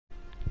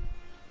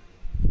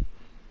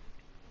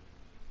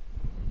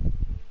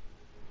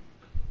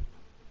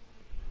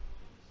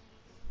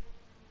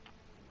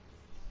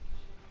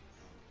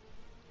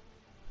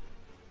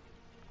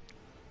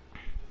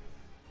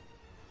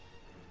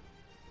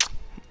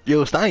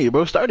Yo, stanye,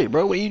 bro, start it,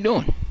 bro. What are you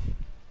doing?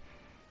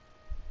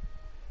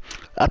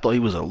 I thought he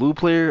was a loot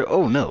player.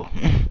 Oh no.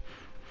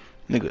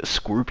 Nigga,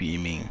 Scorpy, you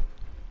mean?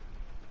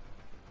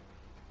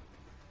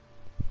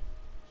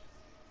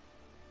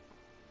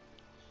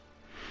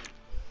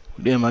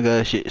 Damn, I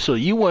got shit. So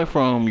you went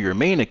from your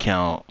main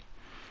account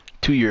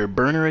to your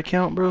burner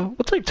account, bro?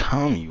 What type of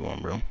time you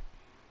on, bro?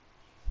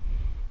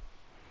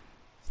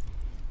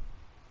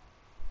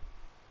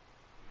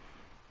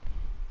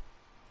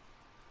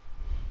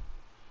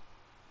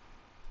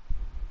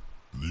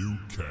 Liu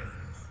Kang.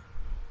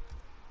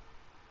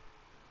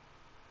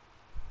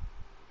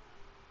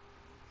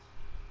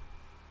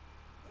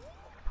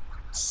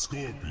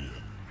 Scorpion.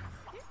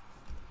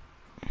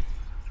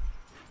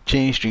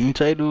 Change stream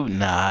title?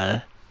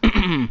 Nah.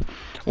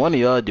 One of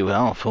y'all do it. I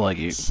don't feel like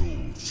it. Soul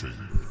Chamber.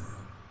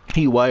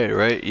 He wired,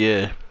 right?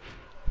 Yeah.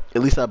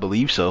 At least I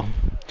believe so.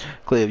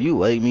 Clay, if you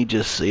like me,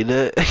 just say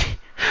that.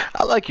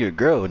 I like your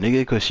girl,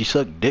 nigga, cause she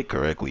sucked dick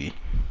correctly.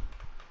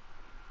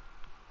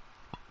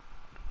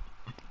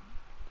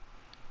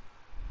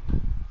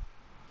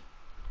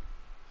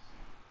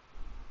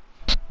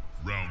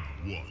 Round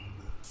one.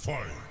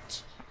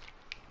 Fight.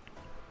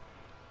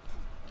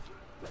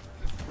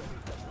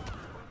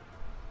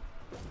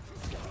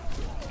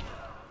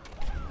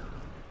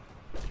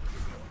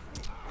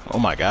 Oh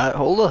my god,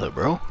 hold up,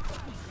 bro.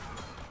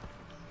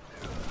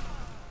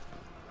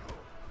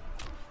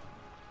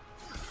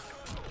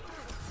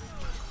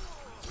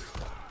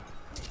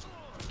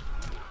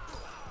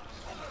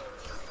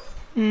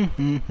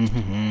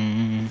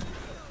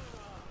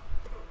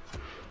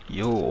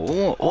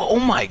 Yo, oh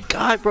my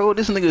god, bro,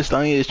 this nigga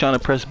Stanye is trying to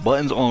press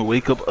buttons on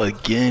wake up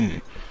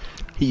again.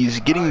 He's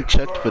getting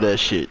checked for that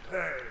shit.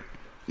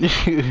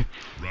 Round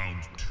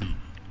two.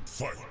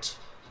 Fight.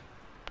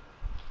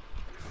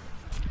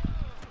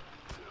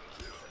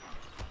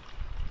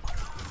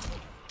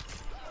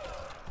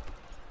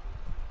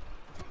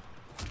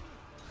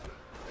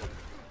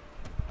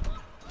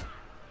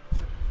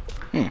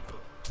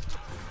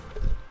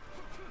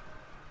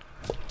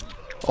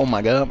 Oh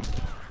my god.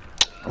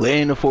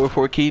 Laying the 4-4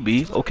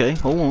 KB. Okay,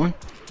 hold on.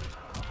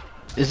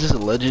 Is this a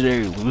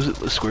legendary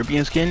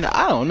scorpion skin?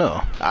 I don't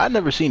know. I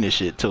never seen this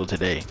shit till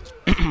today.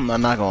 I'm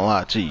not gonna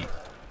lie to you.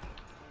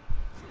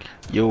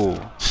 Yo,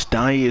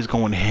 Stanye is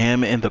going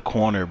ham in the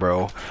corner,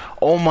 bro.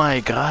 Oh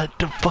my god,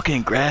 the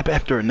fucking grab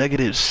after a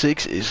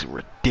 -6 is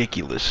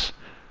ridiculous.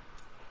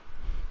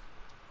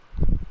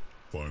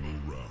 Final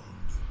round.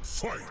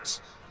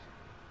 Fight.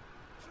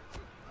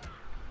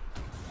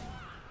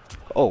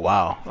 Oh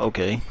wow,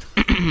 okay.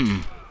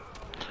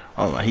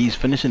 Oh, he's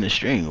finishing the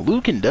string.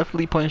 Luke can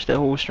definitely punch that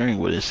whole string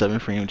with his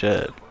 7-frame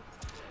jab.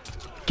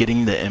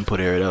 Getting the input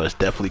area, that was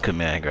definitely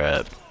command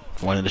grab.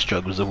 One of the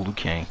struggles of Liu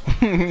Kang.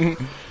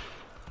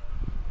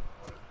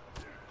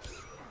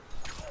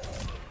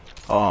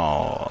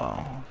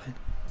 Oh,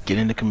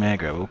 getting the command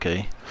grab,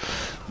 okay.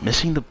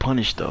 Missing the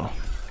punish though.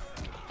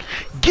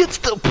 Gets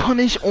the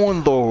punish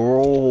on the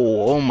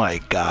roll. Oh my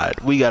god,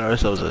 we got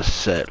ourselves a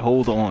set.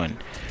 Hold on.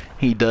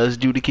 He does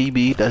do the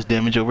KB, that's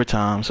damage over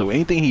time. So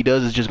anything he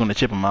does is just gonna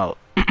chip him out.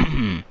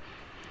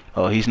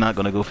 Oh, he's not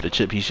gonna go for the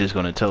chip, he's just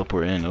gonna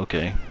teleport in,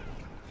 okay.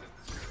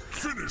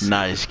 Finish.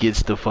 Nice,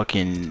 gets the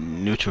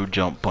fucking neutral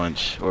jump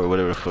punch, or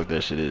whatever the fuck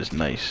that shit is,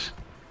 nice.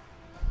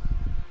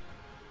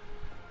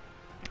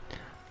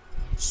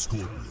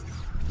 Scorpion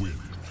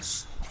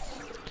wins.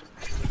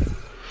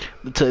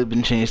 The type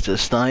been changed to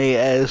stanye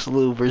ass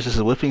Lou versus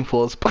a whipping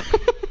false.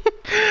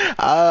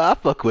 I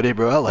fuck with it,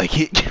 bro, I like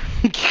it.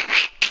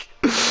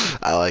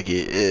 I like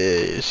it.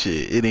 Yeah,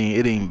 shit. It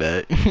ain't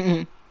bad.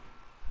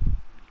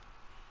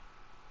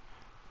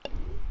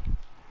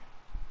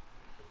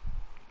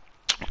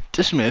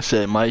 This man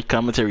said my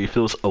commentary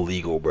feels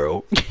illegal,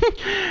 bro.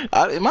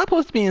 Am I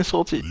supposed to be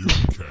insulted? Liu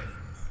Kang.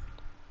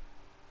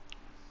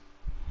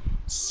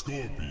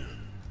 Scorpion.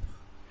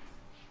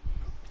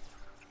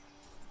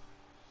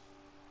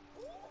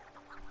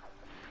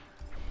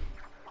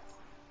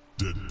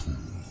 Deadpool.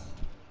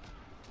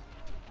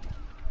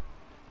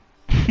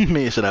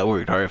 Man said I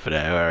worked hard for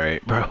that.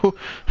 Alright, bro.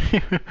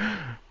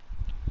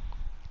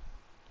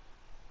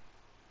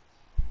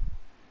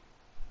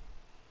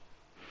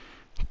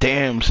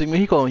 Damn, Sigma,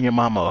 he calling your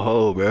mama a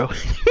hoe, bro.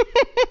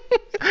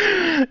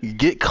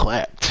 Get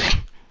clapped.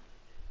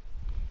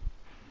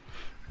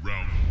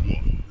 Round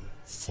one.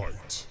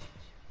 Fight.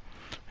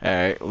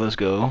 Alright, let's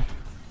go.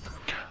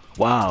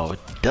 Wow,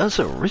 does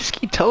a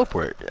risky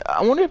teleport.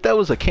 I wonder if that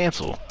was a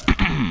cancel.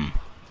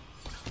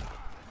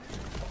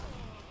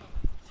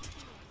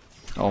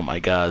 Oh my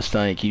god,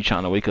 Stunning keep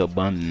trying to wake up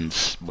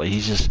Buttons, but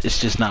it's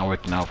just not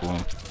working out for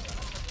him.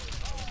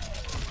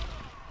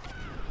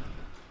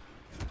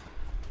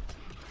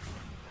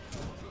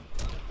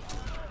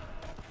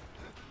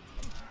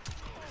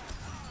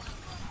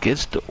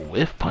 Gets the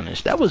whiff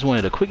punish. That was one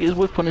of the quickest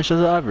whiff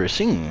punishes I've ever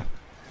seen.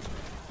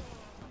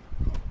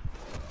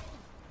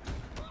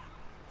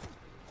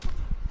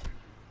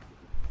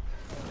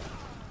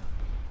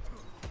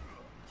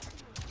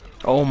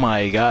 Oh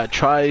my god,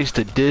 tries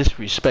to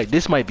disrespect.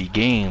 This might be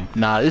game.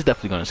 Nah, it's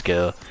definitely gonna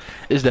scale.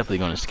 It's definitely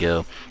gonna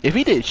scale. If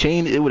he did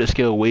chain, it would have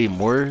scaled way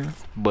more.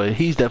 But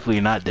he's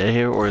definitely not dead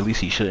here, or at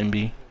least he shouldn't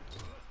be.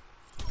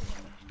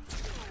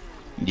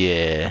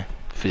 Yeah,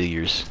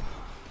 figures.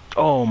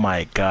 Oh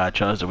my God,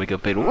 tries to wake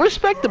up fatal.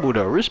 Respectable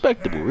though,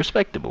 respectable,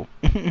 respectable.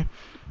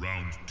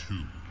 Round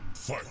 2,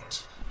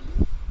 fight.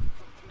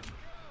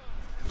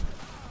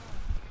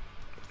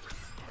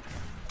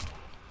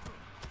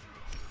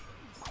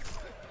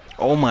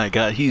 Oh my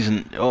God,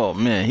 oh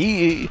man,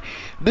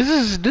 this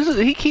is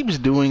he keeps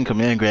doing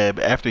command grab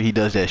after he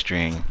does that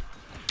string,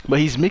 but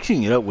he's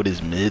mixing it up with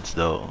his mids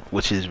though,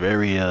 which is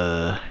very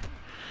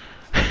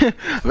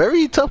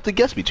very tough to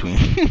guess between.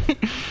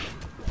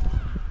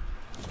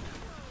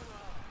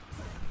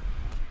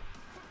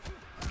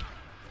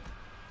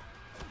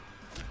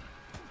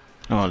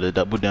 Oh, the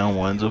double down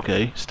ones,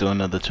 okay, still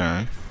another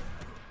turn.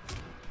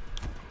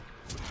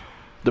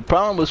 The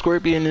problem with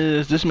Scorpion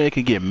is this man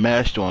can get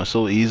mashed on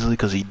so easily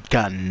because he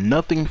got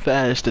nothing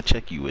fast to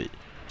check you with.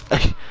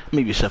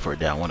 Maybe except for a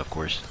down one, of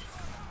course.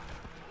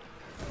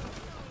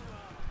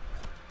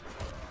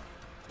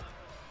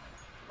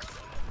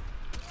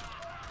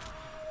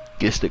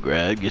 Gets the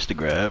grab, gets the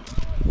grab.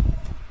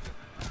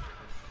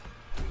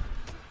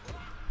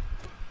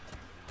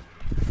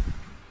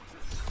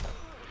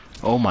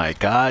 Oh my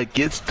God,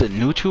 gets the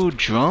neutral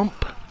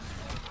jump.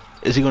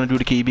 Is he gonna do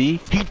the KB?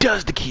 He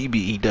does the KB.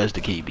 He does the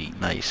KB.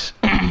 Nice.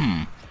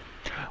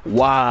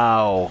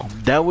 Wow,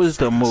 that was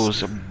the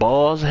most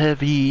balls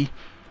heavy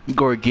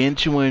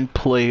gargantuan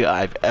play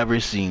I've ever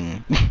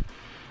seen.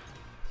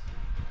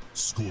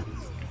 Scorpion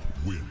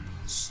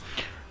wins.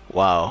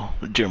 Wow,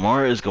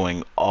 Jermar is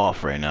going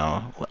off right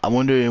now. I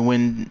wonder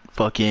when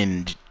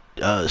fucking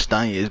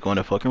stanye is going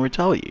to fucking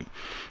retaliate.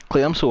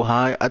 Clay, I'm so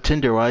high, I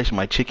tenderize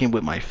my chicken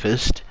with my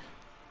fist.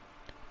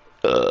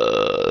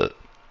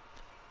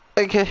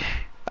 Okay,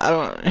 I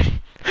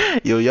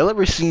don't. Yo, y'all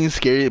ever seen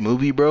Scary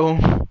Movie, bro?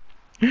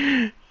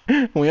 When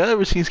y'all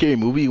ever seen Scary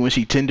Movie when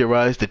she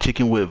tenderized the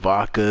chicken with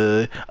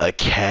vodka, a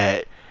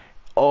cat,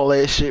 all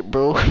that shit,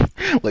 bro?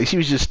 Like she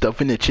was just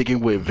stuffing the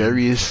chicken with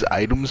various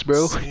items,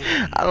 bro.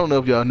 I don't know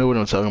if y'all know what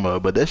I'm talking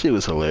about, but that shit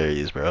was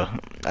hilarious, bro.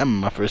 I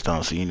remember my first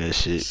time seeing that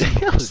shit.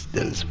 I was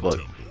dead as fuck.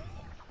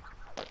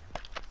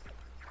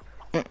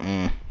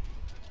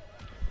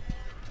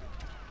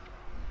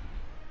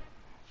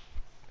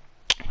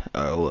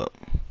 Alright, look.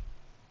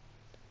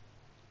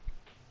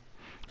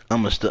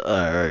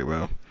 Alright,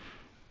 bro.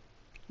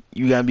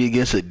 You got me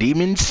against a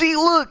demon? See,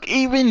 look!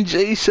 Even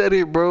Jay said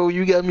it, bro.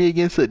 You got me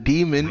against a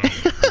demon.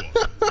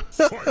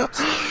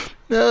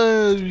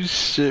 Oh,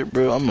 shit,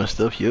 bro. I'm gonna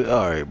stuff you.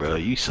 Alright, bro.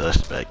 You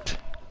suspect.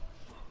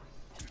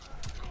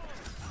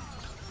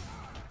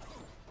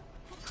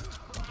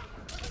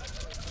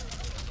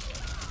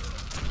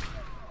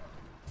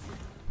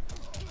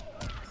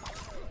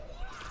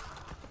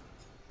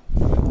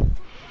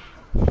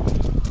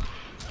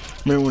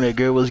 Remember when that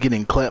girl was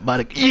getting clapped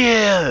by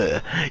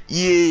the...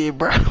 Yeah,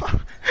 bro.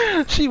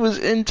 She was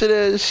into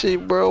that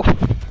shit, bro.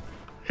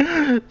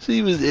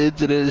 She was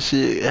into that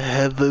shit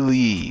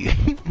heavily.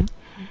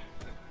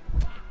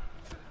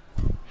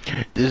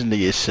 This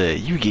nigga said,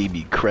 you gave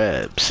me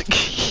crabs.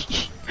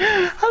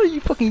 How do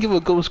you fucking give a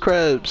ghost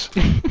crabs?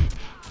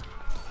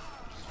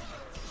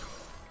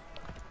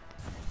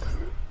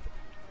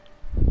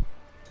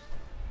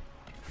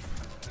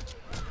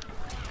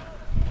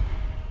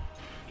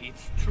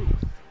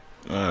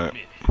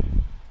 Alright.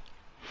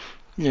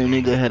 Yeah,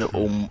 nigga had a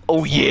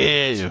oh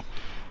yeah,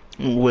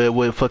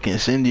 with fucking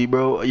Cindy,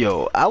 bro.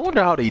 Yo, I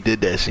wonder how they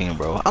did that scene,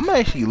 bro. I'm gonna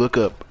actually look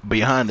up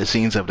behind the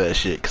scenes of that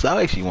shit, cause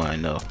I actually want to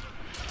know.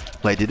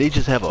 Like, did they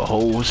just have a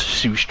whole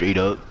shoot straight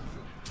up?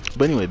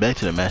 But anyway, back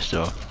to the match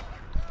though.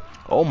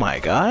 Oh my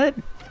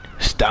God,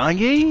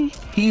 stanye,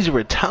 he's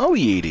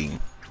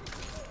retaliating.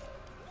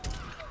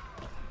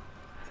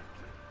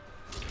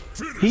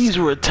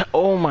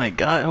 Oh my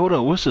God, hold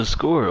on, what's the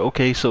score?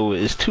 Okay, so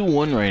it's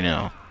 2-1 right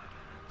now.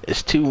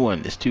 It's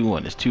 2-1, it's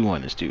 2-1, it's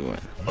 2-1, it's 2-1.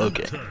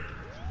 Okay.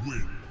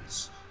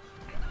 Wins.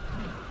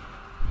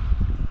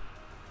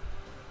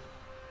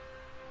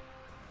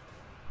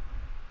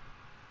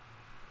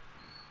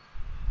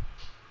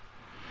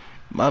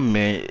 My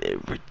man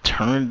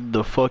returned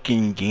the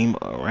fucking game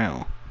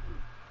around.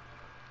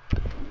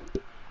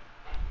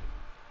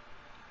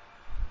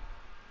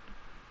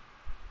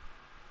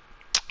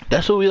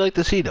 That's what we like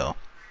to see, though.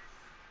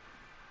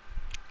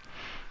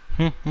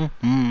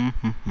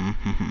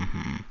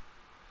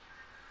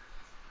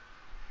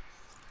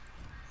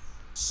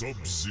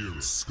 Sub-Zero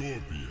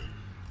Scorpion.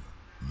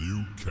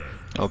 Liu Kang.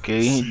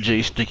 Okay,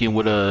 Jay sticking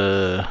with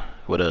a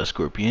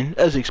Scorpion,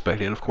 as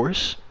expected, of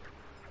course.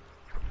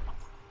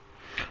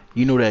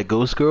 You know that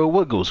ghost girl?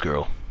 What ghost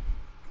girl?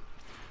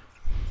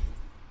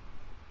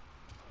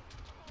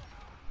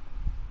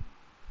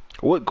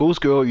 What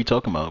ghost girl are you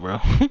talking about, bro?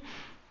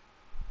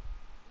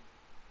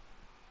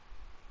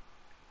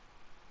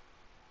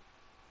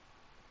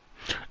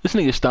 This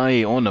nigga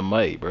stanye on the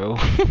mic, bro.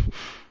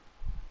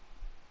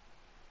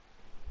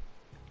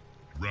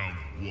 Round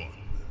 1,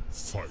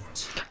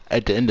 fight.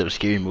 At the end of a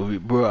scary movie,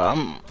 bro.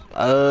 I'm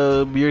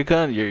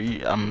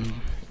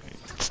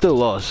still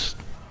lost.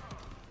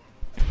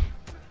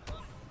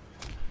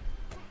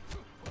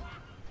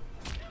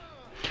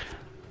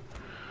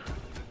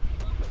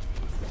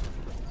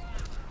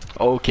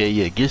 Okay,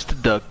 yeah, gets the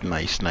duck.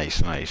 Nice,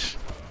 nice, nice.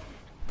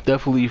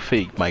 Definitely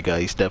fake, my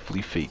guys.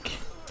 Definitely fake.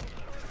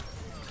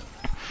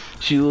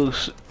 She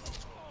looks.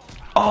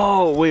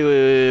 Oh,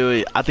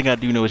 wait. I think I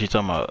do know what you're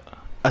talking about.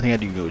 I think I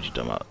do know what you're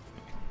talking about.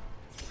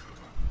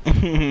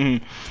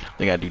 I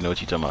think I do know what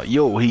you're talking about.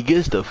 Yo, he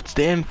gets the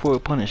stand for a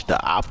punish, the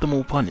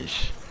optimal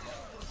punish.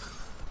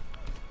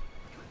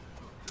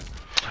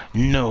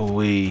 No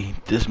way.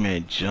 This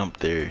man jumped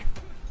there.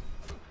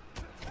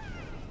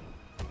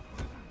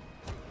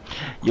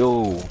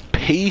 Yo,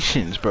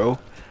 patience, bro.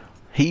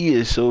 He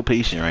is so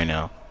patient right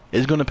now.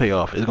 It's gonna pay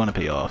off. It's gonna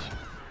pay off.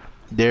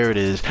 There it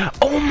is.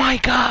 Oh my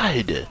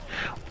god.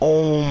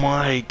 Oh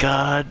my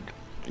god.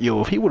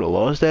 Yo, if he would have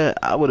lost that,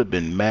 I would have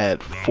been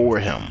mad for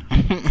him.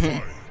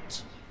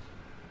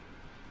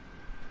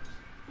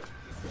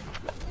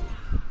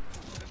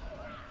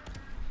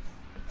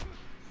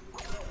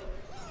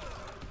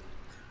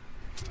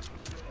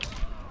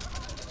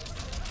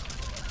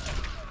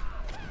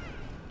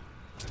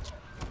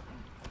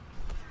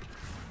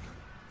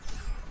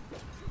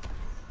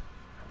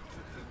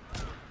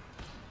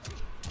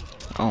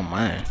 Oh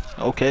man.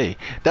 Okay.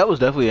 That was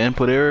definitely an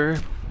input error.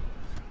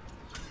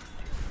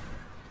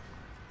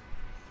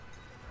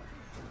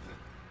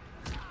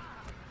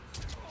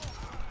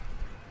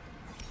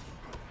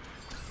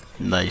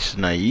 Nice,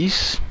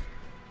 nice.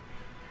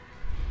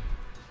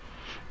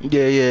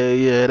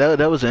 Yeah.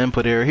 That was an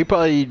input error. He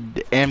probably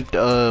amped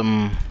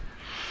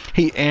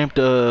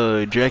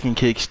dragon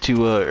kicks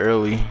too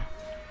early.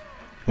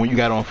 When you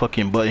got on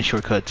fucking button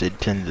shortcuts, it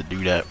tends to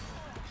do that.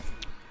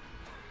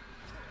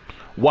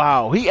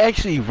 Wow, he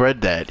actually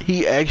read that.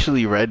 He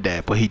actually read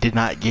that, but he did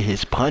not get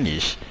his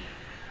punish.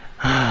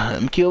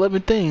 Let me kill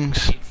 11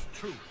 things.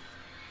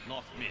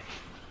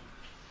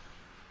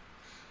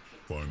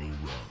 Final round.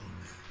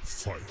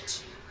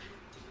 Fight.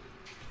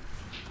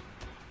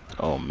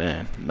 Oh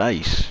man,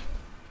 nice.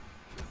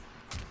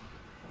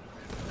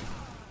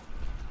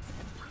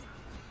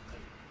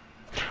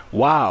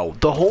 Wow,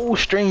 the whole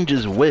string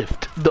just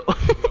whiffed.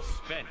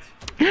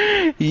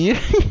 Yeah,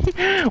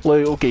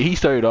 like okay, he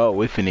started out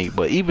whiffing it,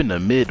 but even the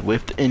mid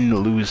whiffed in the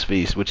lose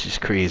face, which is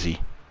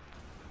crazy.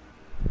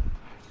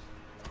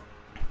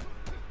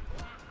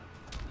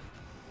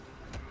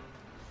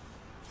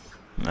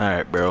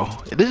 Alright, bro.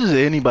 This is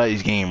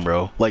anybody's game,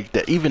 bro. Like,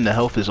 that, even the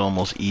health is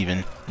almost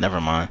even. Never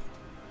mind.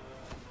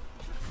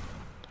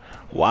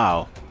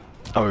 Wow.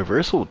 A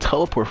reversal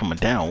teleport from a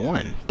down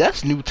one.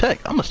 That's new tech.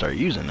 I'm gonna start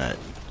using that.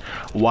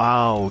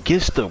 Wow.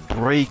 Gets the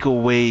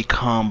breakaway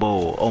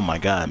combo. Oh my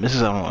god.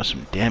 Misses out on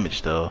some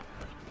damage, though.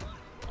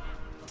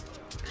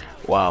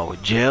 Wow.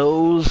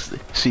 Gels.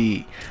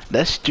 See,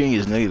 that string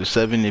is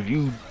 -7. If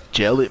you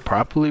gel it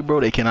properly, bro,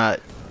 they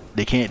cannot.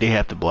 They can't. They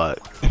have to block.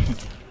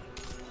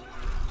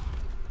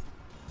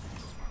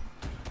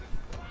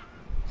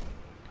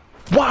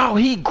 Wow,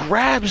 he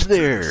grabs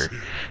there.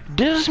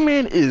 This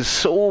man is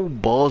so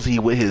ballsy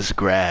with his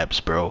grabs,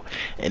 bro.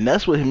 And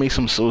that's what makes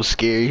him so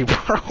scary,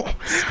 bro.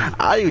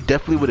 I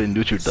definitely would have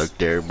neutral ducked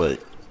there, but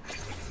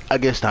I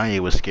guess Stanye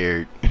was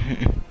scared.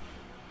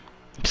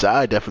 So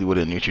I definitely would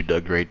have neutral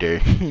ducked right there.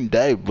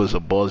 That was a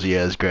ballsy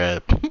ass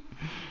grab.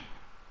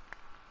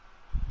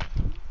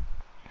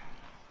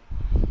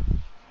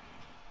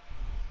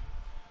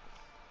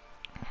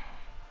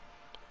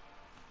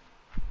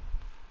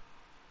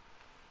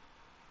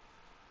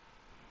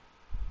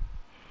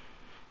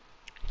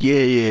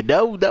 Yeah,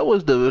 that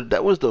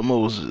was the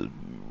most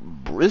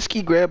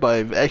risky grab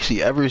I've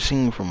actually ever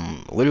seen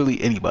from literally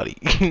anybody.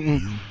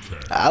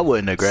 I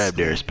wouldn't have grabbed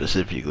there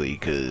specifically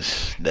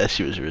because that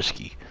shit was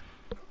risky.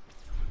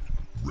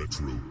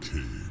 Retro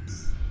Kid.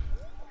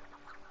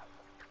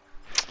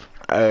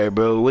 Alright,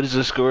 bro, what is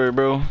the score,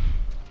 bro?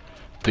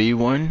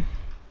 3-1.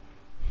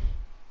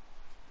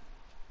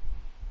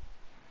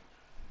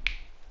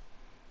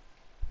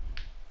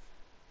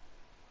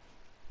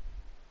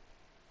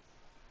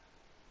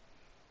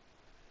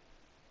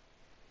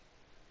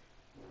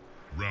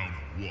 Round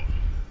 1.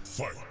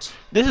 Fight.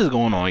 This is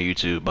going on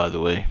YouTube, by the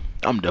way.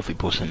 I'm definitely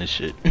posting this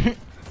shit.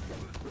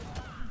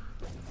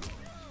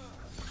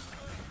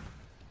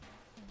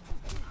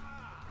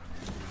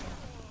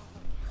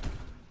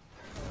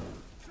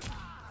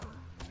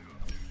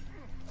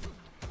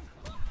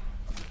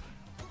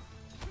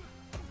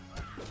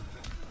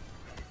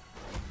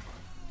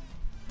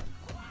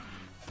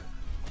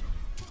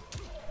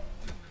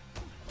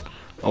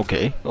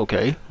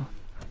 Okay.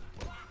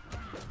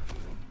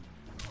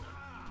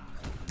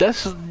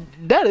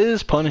 That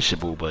is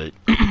punishable, but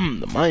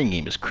the mind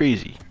game is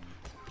crazy.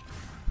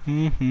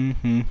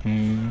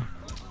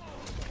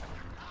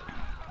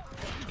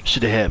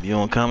 Should they have you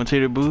on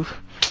commentator booth,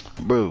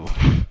 bro?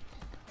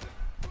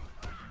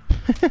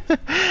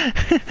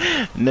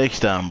 Next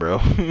time, bro.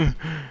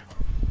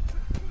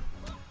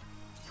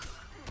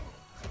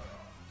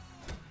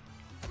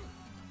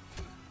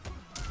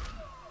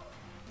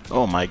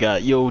 Oh my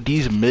god, yo,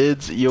 these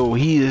mids, yo,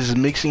 he is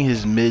mixing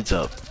his mids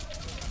up.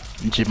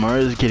 Jermar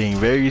is getting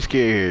very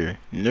scared,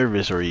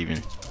 nervous or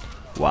even.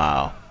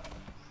 Wow.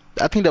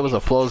 I think that was a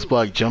flawless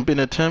block jumping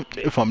attempt,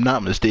 if I'm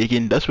not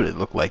mistaken. That's what it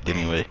looked like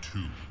anyway.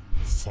 Two,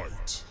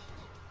 fight.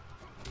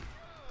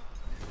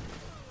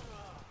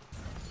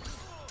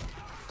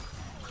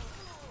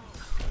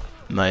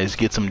 Nice,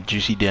 get some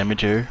juicy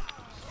damage here.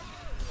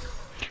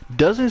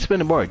 Doesn't spin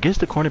the bar, gets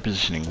the corner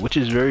positioning, which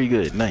is very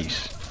good.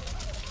 Nice.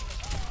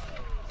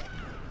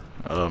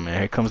 Oh man,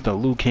 here comes the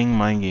Liu King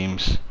mind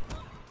games.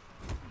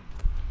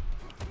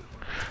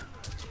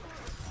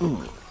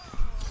 Ooh.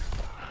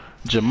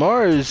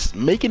 Jermar is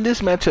making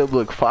this matchup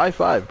look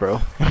 5-5,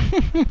 bro.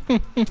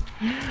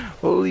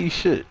 Holy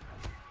shit.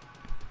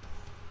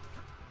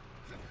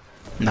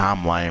 Nah,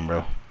 I'm lying,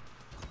 bro.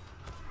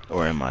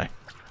 Or am I?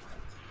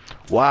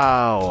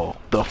 Wow,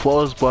 the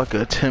flawless block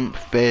attempt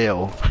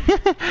fail.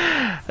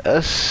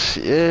 That's,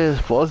 yeah,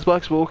 flawless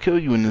blocks will kill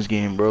you in this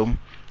game, bro.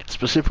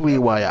 Specifically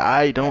why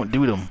I don't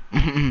do them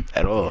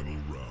at all. Final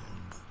round.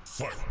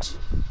 Fight.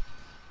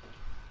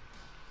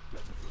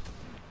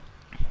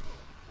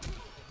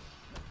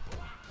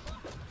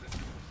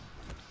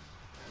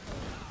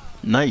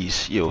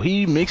 Nice. Yo,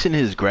 he mixing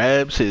his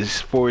grabs, his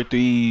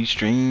 4-3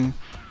 string.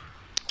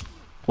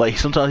 Like,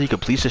 sometimes he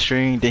completes the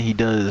string, then he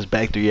does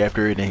back 3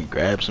 after it, then he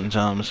grabs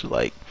sometimes.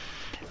 Like,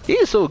 he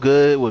is so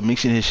good with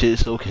mixing his shit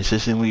so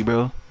consistently,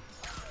 bro.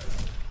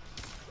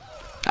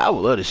 I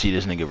would love to see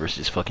this nigga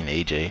versus fucking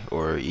AJ,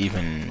 or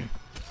even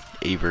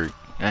Avert.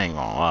 I ain't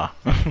gonna lie.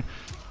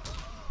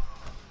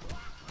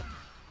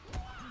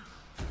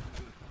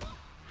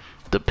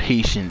 The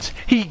patience.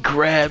 He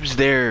grabs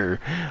there.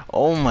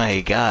 Oh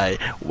my god.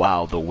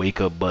 Wow, the wake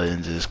up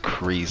buttons is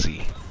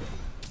crazy.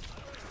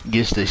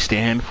 Gets the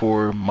stand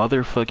for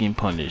motherfucking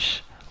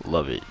punish.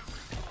 Love it.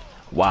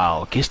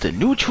 Wow, gets the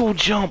neutral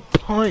jump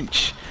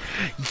punch.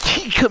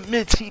 He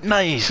commits.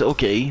 Nice.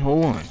 Okay,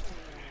 hold on.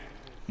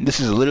 This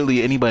is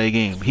literally anybody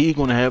game. He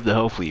gonna have the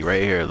health lead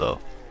right here though.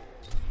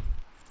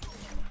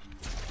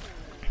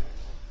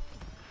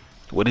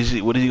 What is he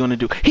gonna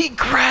do? He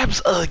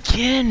grabs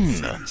again.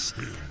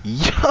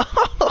 Yo.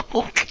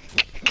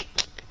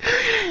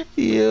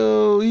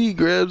 Yo, he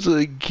grabs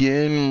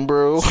again,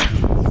 bro.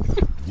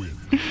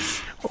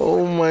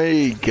 Oh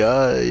my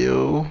god,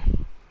 yo.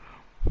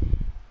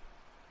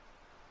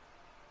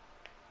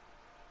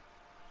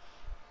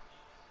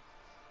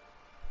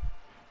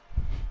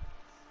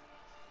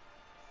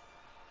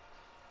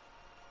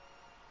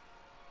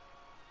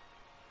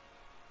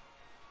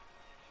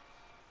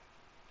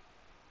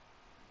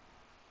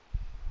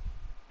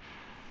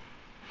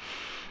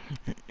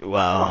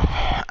 Wow,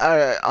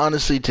 I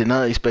honestly did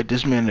not expect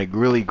this man to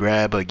really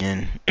grab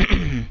again.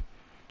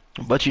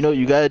 But you know,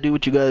 you gotta do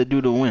what you gotta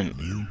do to win.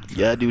 You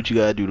gotta do what you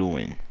gotta do to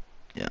win.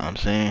 You know what I'm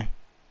saying?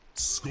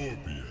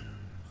 Scorpion.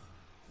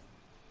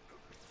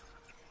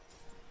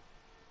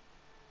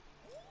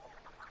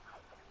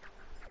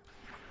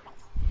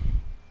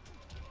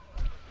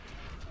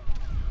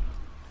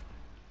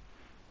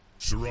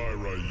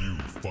 Shirai Ryu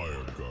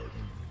Fire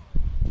Garden.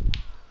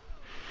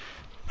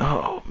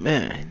 Oh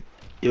man.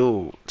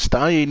 Yo,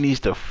 stanye needs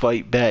to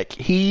fight back.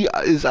 He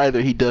is either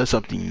he does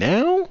something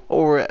now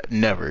or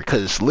never,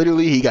 because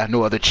literally he got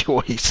no other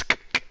choice.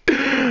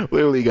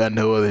 Literally got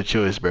no other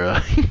choice, bro.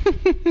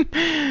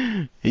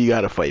 He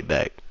gotta fight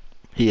back.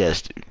 He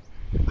has to.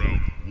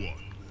 Round one.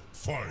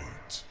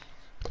 Fight.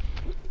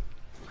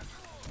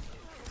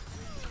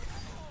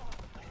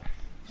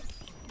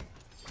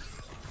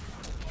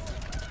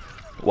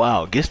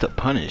 Wow, gets the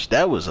punish.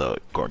 That was a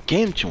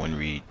gargantuan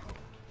read.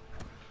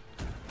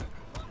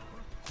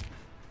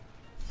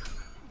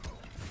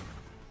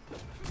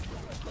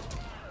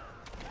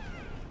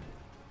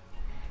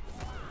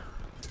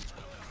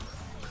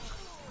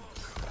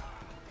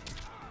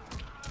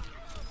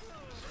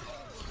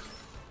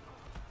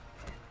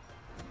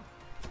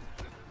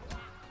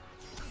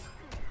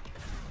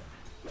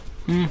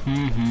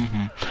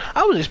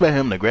 I was expecting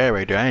him to grab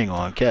right there. I ain't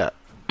gonna cap.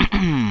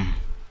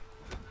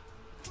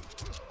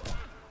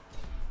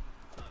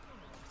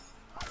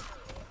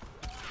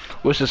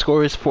 What's the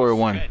score? Is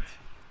 4-1.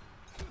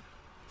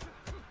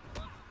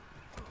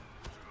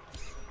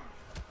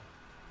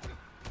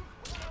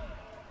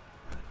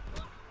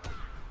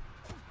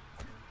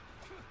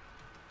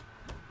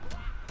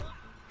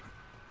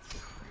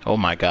 Oh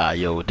my god,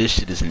 yo, this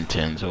shit is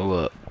intense.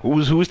 Hold up.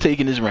 Who's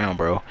taking this round,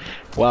 bro?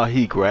 Wow,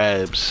 he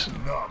grabs.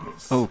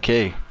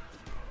 Okay.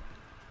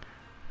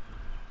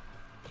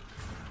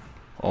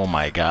 Oh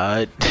my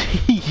god.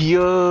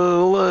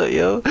 Yo, look,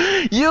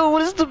 yo,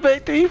 what is the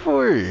back 3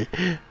 for?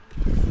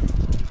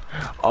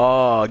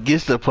 Oh,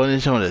 gets the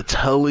punish on the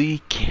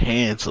telly.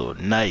 Canceled.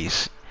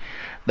 Nice.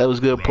 That was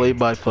good play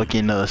by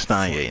fucking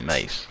stanye.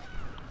 Nice.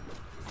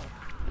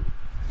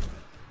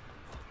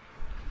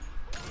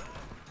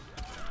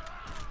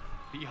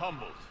 Be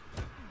humbled.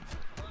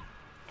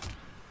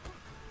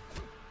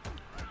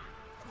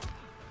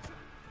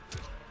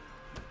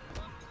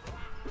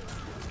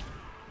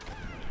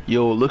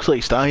 Yo, looks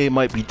like stanye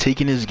might be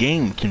taking his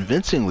game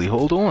convincingly.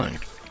 Hold on.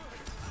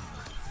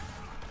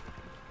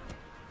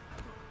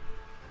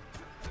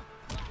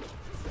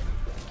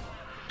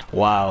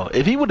 Wow.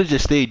 If he would have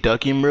just stayed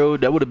ducking, bro,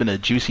 that would have been a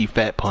juicy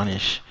fat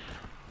punish.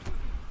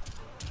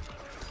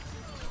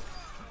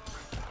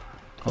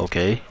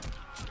 Okay.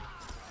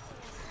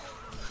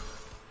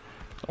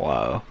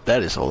 Wow.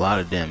 That is a lot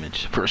of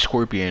damage. For a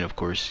Scorpion, of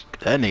course.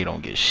 That nigga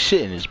don't get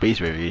shit in his base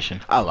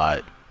variation. I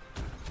lied.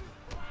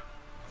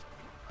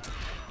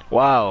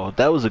 Wow.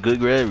 That was a good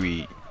grab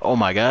read. Oh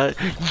my god.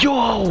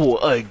 Yo!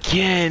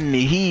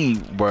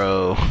 Again!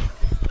 Bro.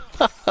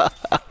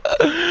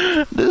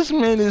 This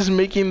man is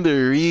making the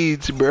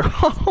reads, bro.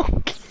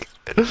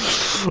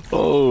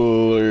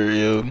 Oh,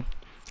 yo.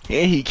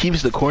 And he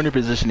keeps the corner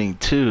positioning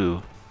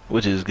too,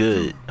 which is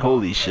good.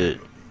 Holy shit.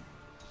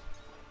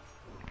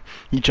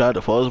 He tried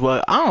to false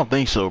block? I don't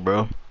think so,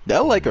 bro.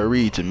 That like a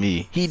read to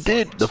me. He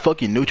did the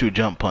fucking neutral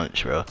jump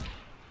punch, bro.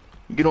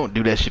 You don't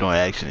do that shit on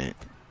accident.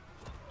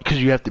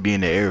 Because you have to be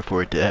in the air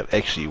for it to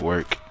actually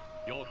work.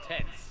 You're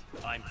tense.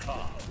 I'm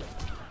calm.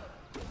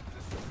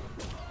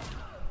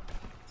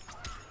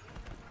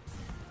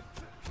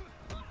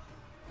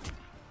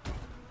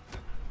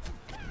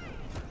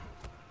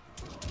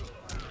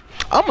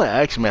 I'm gonna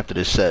ask him after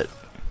this set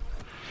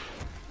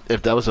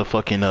if that was a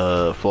fucking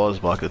false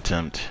block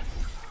attempt.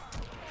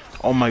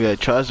 Oh my god,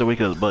 tries to wake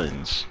up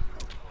buttons.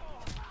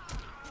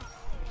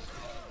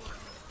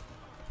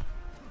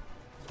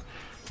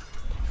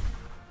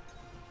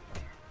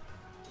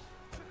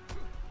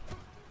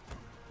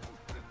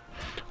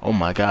 Oh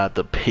my god,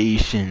 the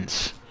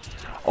patience.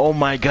 Oh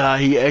my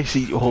god, he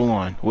actually, hold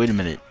on, wait a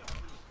minute.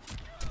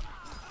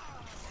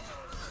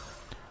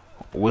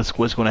 What's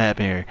gonna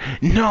happen here?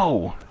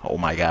 No! Oh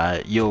my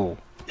god, yo,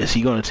 is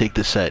he gonna take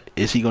the set?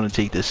 Is he gonna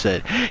take the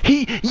set?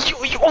 He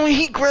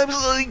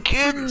grabs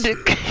again.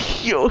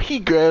 Yo, he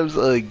grabs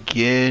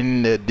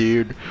again,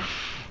 dude.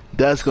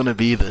 That's gonna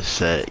be the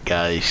set,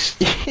 guys.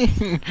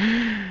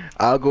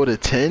 I'll go to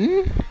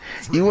 10.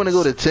 You wanna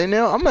go to 10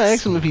 now? I'm gonna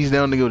ask him if he's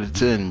down to go to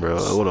 10, bro.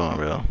 Hold on,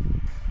 bro.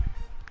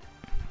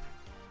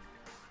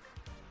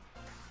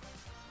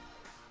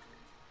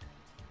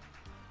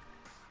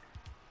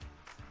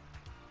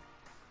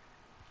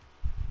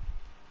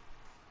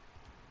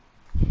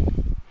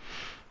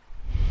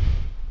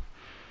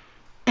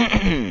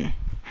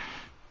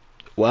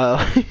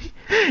 Wow.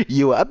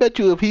 Yo, I bet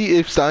you if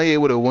stanye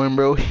would have won,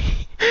 bro,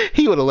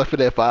 he would have left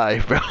it at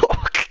 5, bro.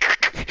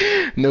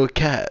 No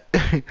cap.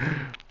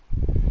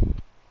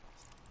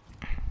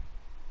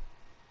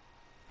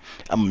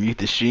 I'm gonna mute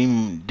the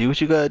stream. Do what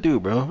you gotta do,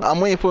 bro. I'm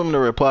waiting for him to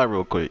reply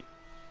real quick.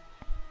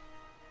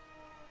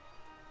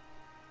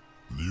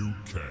 Liu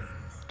Kang.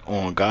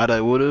 On God, I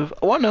would've.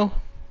 Oh, I know.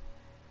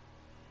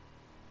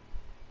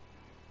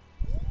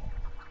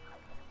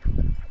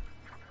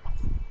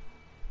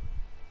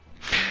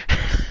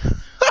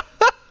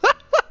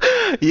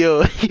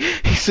 Yo,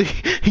 he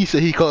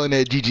said he calling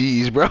that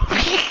GG's, bro. He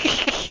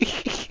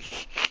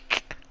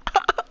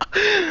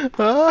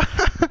calling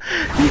that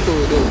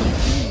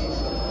GG's.